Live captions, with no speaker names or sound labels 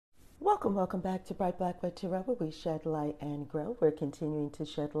Welcome back to Bright Black Red Tarot, where we shed light and grow. We're continuing to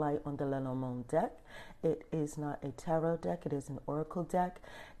shed light on the Lenormand deck. It is not a tarot deck, it is an oracle deck.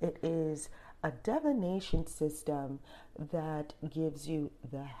 It is a divination system that gives you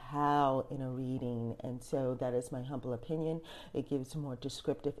the how in a reading. And so that is my humble opinion. It gives more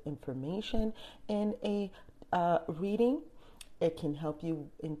descriptive information in a reading. It can help you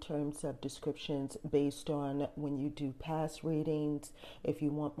in terms of descriptions based on when you do past readings. If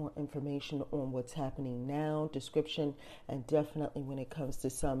you want more information on what's happening now, description, and definitely when it comes to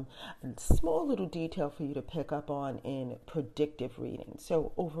some small little detail for you to pick up on in predictive reading.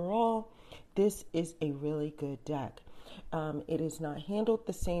 So overall, this is a really good deck. It is not handled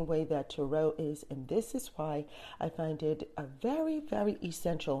the same way that tarot is, and this is why I find it very, very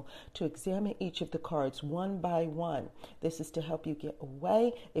essential to examine each of the cards one by one. This is to help you get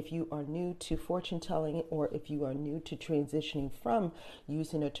away if you are new to fortune telling, or if you are new to transitioning from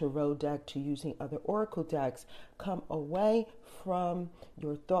using a tarot deck to using other oracle decks. Come away from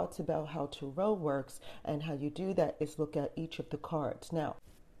your thoughts about how tarot works, and how you do that is look at each of the cards. Now,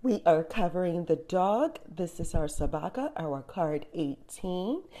 we are covering the dog. This is our Sabaka, our card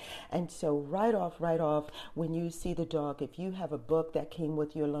 18. And so right off, when you see the dog, if you have a book that came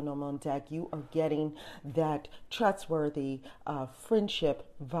with your Lenormand deck, you are getting that trustworthy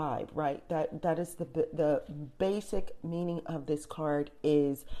friendship vibe, right? That is the basic meaning of this card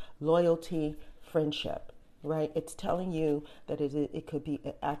is loyalty, friendship, right? It's telling you that it could be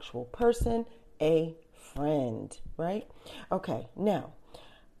an actual person, a friend, right? Okay, now,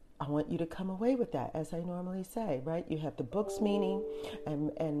 I want you to come away with that, as I normally say, right? You have the book's meaning,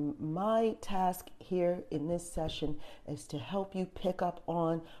 and my task here in this session is to help you pick up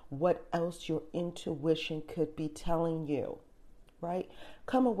on what else your intuition could be telling you, right?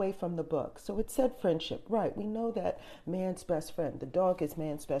 Come away from the book. So it said friendship, right? We know that man's best friend, the dog is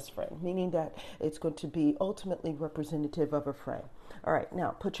man's best friend, meaning that it's going to be ultimately representative of a friend. All right, now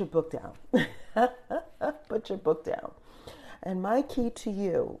put your book down. Put your book down. And my key to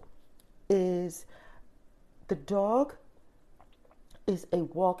you is the dog is a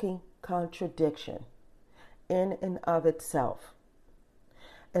walking contradiction in and of itself.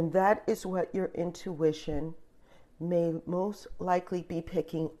 And that is what your intuition may most likely be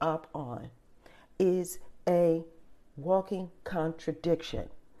picking up on, is a walking contradiction.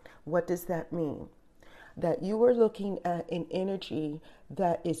 What does that mean? That you are looking at an energy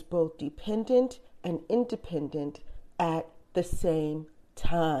that is both dependent and independent at the same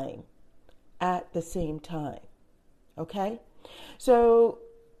time. Okay? So,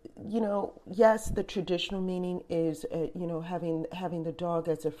 yes, the traditional meaning is, having the dog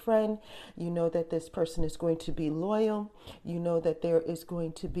as a friend. You know that this person is going to be loyal. You know that there is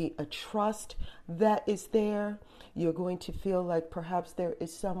going to be a trust that is there. You're going to feel like perhaps there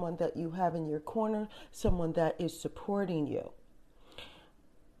is someone that you have in your corner, someone that is supporting you.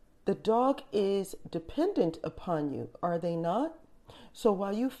 The dog is dependent upon you, are they not? So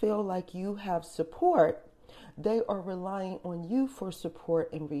while you feel like you have support, they are relying on you for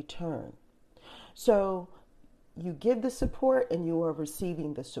support in return. So you give the support and you are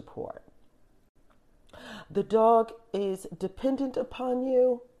receiving the support. The dog is dependent upon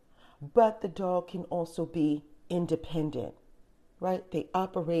you, but the dog can also be independent, right? They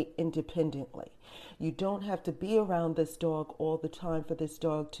operate independently. You don't have to be around this dog all the time for this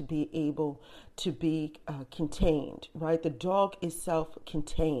dog to be able to be contained, right? The dog is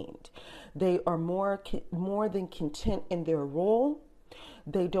self-contained. They are more than content in their role.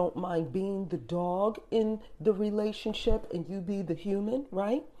 They don't mind being the dog in the relationship and you be the human,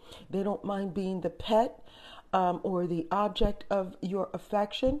 right? They don't mind being the pet or the object of your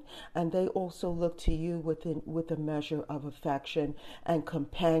affection, and they also look to you with a measure of affection and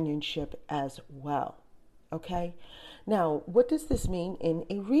companionship as well. Okay? Now, what does this mean in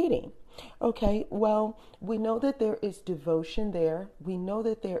a reading? Okay, well, we know that there is devotion there. We know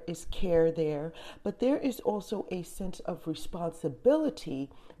that there is care there, but there is also a sense of responsibility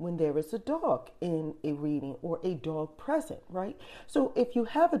when there is a dog in a reading or a dog present, right? So if you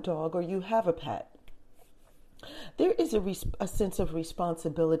have a dog or you have a pet, there is a sense of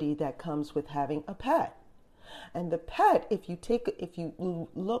responsibility that comes with having a pet. And the pet, if you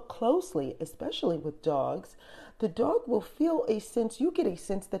look closely, especially with dogs, the dog will feel you get a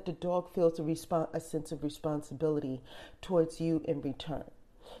sense that the dog feels a sense of responsibility towards you in return.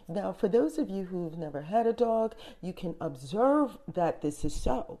 Now, for those of you who've never had a dog, you can observe that this is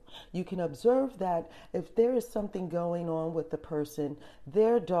so. You can observe that if there is something going on with the person,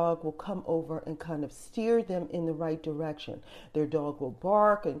 their dog will come over and kind of steer them in the right direction. Their dog will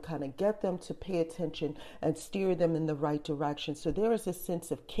bark and kind of get them to pay attention and steer them in the right direction. So there is a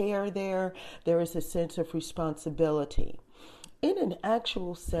sense of care there. There is a sense of responsibility. In an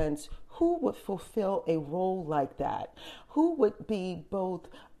actual sense, who would fulfill a role like that? Who would be both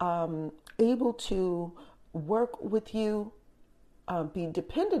able to work with you, be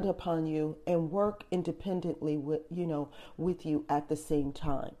dependent upon you, and work independently with you at the same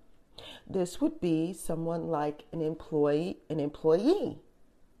time? This would be someone like an employee,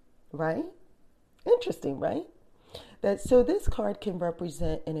 right? Interesting, right? So this card can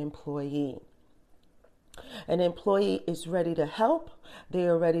represent an employee. An employee is ready to help. They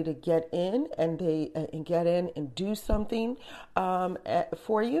are ready to get in and do something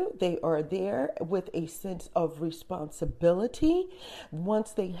for you. They are there with a sense of responsibility.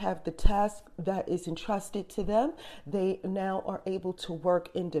 Once they have the task that is entrusted to them, they now are able to work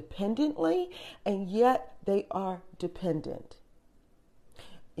independently, and yet they are dependent.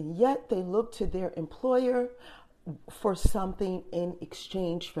 And yet they look to their employer for something in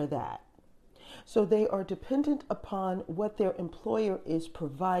exchange for that. So they are dependent upon what their employer is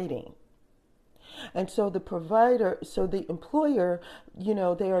providing. And so the employer,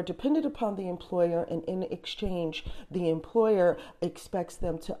 they are dependent upon the employer, and in exchange, the employer expects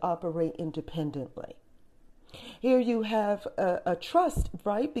them to operate independently. Here you have a trust,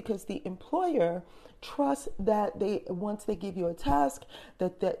 right? Because the employer trusts that once they give you a task,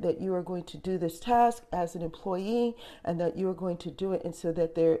 that you are going to do this task as an employee, and that you're going to do it, and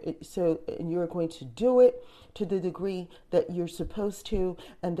you're going to do it to the degree that you're supposed to,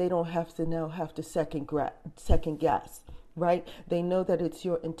 and they don't have to second guess, right? They know that it's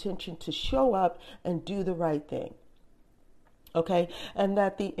your intention to show up and do the right thing. Okay, and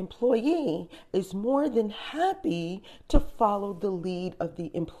that the employee is more than happy to follow the lead of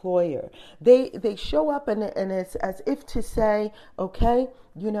the employer. They show up and it's as if to say, okay,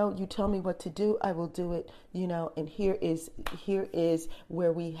 you tell me what to do, I will do it, and here is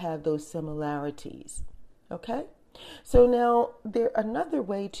where we have those similarities. Okay? So now another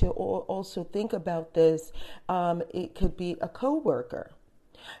way to also think about this, it could be a coworker.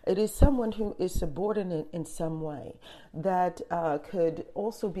 It is someone who is subordinate in some way that could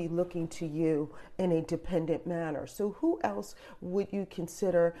also be looking to you in a dependent manner. So who else would you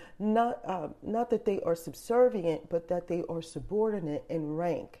consider not that they are subservient, but that they are subordinate in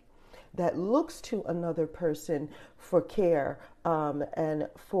rank, that looks to another person for care and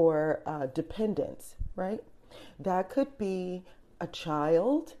for dependence, right? That could be a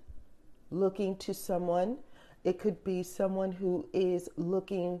child looking to someone. It could be someone who is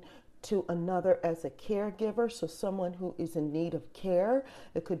looking to another as a caregiver, so someone who is in need of care.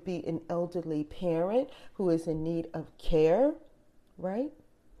 It could be an elderly parent who is in need of care, right?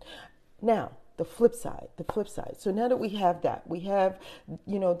 Now, the flip side. So now that we have that, we have,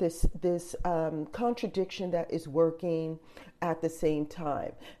 this contradiction that is working at the same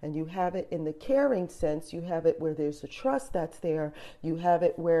time. And you have it in the caring sense. You have it where there's a trust that's there. You have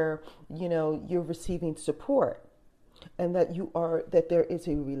it where, you're receiving support. And that there is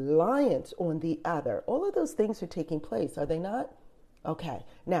a reliance on the other. All of those things are taking place, are they not? Okay.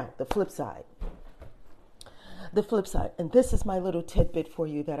 Now, the flip side. And this is my little tidbit for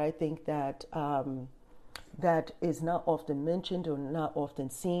you that I think that is not often mentioned or not often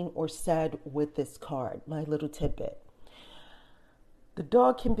seen or said with this card. My little tidbit. The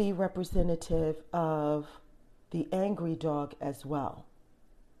dog can be representative of the angry dog as well.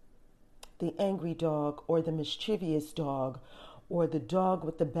 The angry dog, or the mischievous dog, or the dog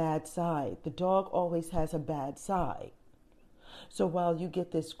with the bad side. The dog always has a bad side. So while you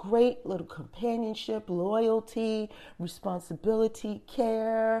get this great little companionship, loyalty, responsibility,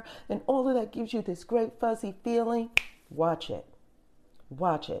 care, and all of that gives you this great fuzzy feeling, watch it.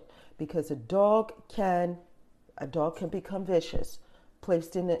 Because a dog can become vicious,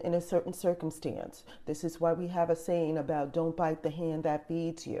 placed in a certain circumstance. This is why we have a saying about don't bite the hand that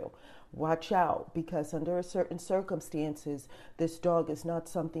feeds you. Watch out, because under certain circumstances, this dog is not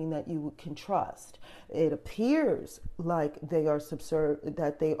something that you can trust. It appears like they are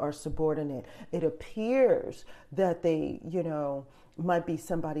subordinate. It appears that they, might be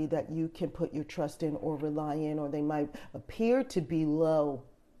somebody that you can put your trust in or rely in, or they might appear to be low,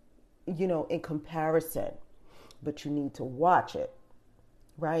 in comparison. But you need to watch it,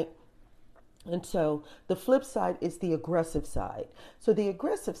 right? And so the flip side is the aggressive side. So the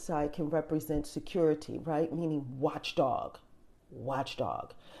aggressive side can represent security, right? Meaning watchdog,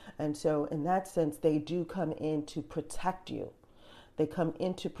 watchdog. And so in that sense, they do come in to protect you. They come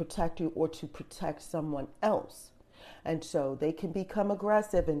in to protect you or to protect someone else. And so they can become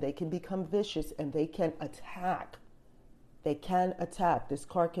aggressive and they can become vicious and they can attack. They can attack. This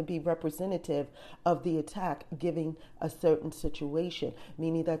card can be representative of the attack giving a certain situation,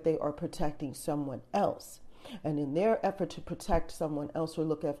 meaning that they are protecting someone else. And in their effort to protect someone else or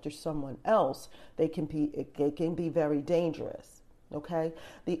look after someone else, they can be very dangerous. Okay.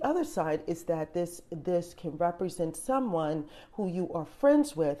 The other side is that this can represent someone who you are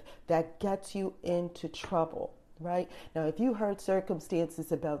friends with that gets you into trouble. Right now, if you heard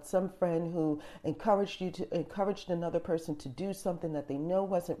circumstances about some friend who encouraged another person to do something that they know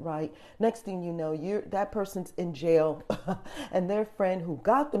wasn't right, next thing you know, that person's in jail, and their friend who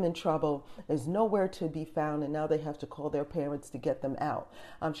got them in trouble is nowhere to be found, and now they have to call their parents to get them out.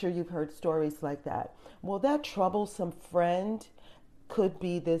 I'm sure you've heard stories like that. Well, that troublesome friend could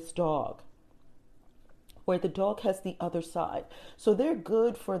be this dog, where the dog has the other side. So they're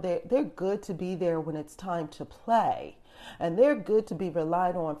good to be there when it's time to play. And they're good to be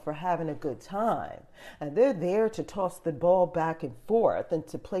relied on for having a good time. And they're there to toss the ball back and forth and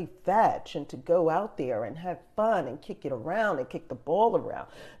to play fetch and to go out there and have fun and kick it around and kick the ball around.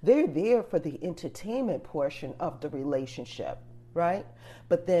 They're there for the entertainment portion of the relationship, right?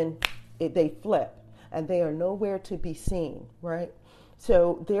 But then they flip and they are nowhere to be seen, right?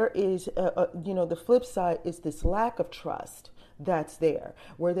 So there is, the flip side is this lack of trust that's there,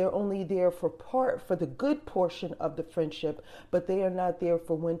 where they're only there for the good portion of the friendship, but they are not there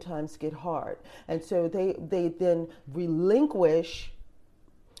for when times get hard. And so they then relinquish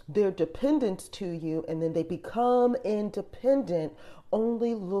their dependence to you, and then they become independent,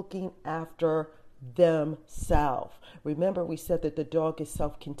 only looking after themselves. Remember, we said that the dog is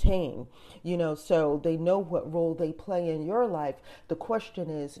self-contained, so they know what role they play in your life. The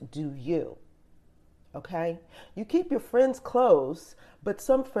question is, do you? Okay? You keep your friends close, but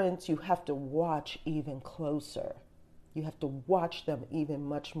some friends you have to watch even closer. You have to watch them even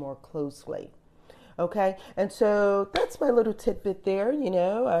much more closely. Okay, and so that's my little tidbit there.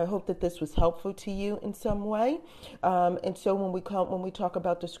 I hope that this was helpful to you in some way. And so when we talk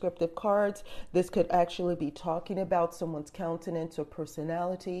about descriptive cards, this could actually be talking about someone's countenance or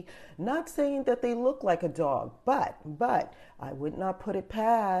personality. Not saying that they look like a dog, but I would not put it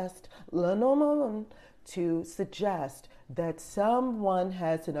past Lenormand to suggest that someone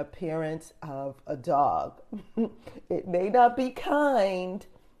has an appearance of a dog. It may not be kind.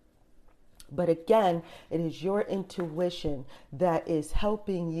 But again, it is your intuition that is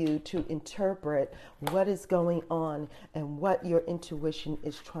helping you to interpret what is going on and what your intuition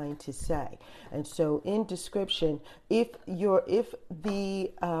is trying to say. And so in description, if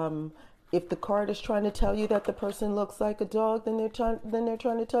the card is trying to tell you that the person looks like a dog, then they're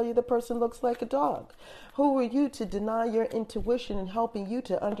trying to tell you the person looks like a dog. Who are you to deny your intuition and helping you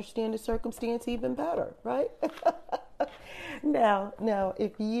to understand the circumstance even better, right? Now,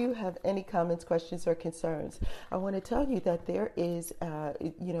 if you have any comments, questions, or concerns, I want to tell you that there is a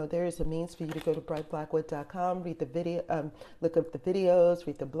means for you to go to brightblackwood.com, read the video, look up the videos,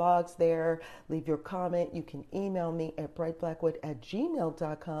 read the blogs there, leave your comment. You can email me at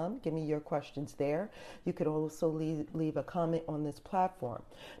brightblackwood@gmail.com. Give me your questions there. You could also leave a comment on this platform.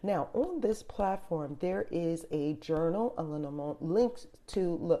 Now, on this platform, there is a journal, a Lenormand, links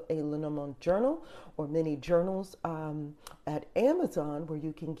to a Lenormand journal or many journals at Amazon, where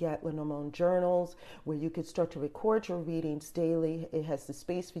you can get Lenormand journals, where you can start to record your readings daily. It has the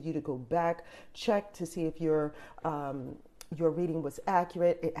space for you to go back, check to see if your reading was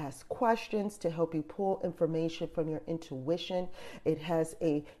accurate. It asks questions to help you pull information from your intuition. It has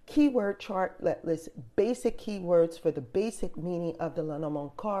a keyword chart that lists basic keywords for the basic meaning of the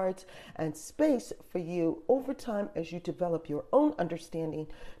Lenormand cards, and space for you over time as you develop your own understanding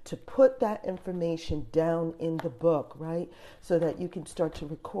to put that information down in the book, right? So that you can start to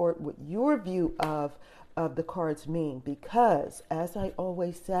record what your view of the cards mean. Because, as I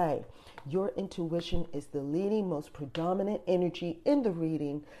always say, your intuition is the leading, most predominant energy in the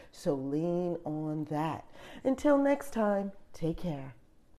reading, so lean on that. Until next time, take care.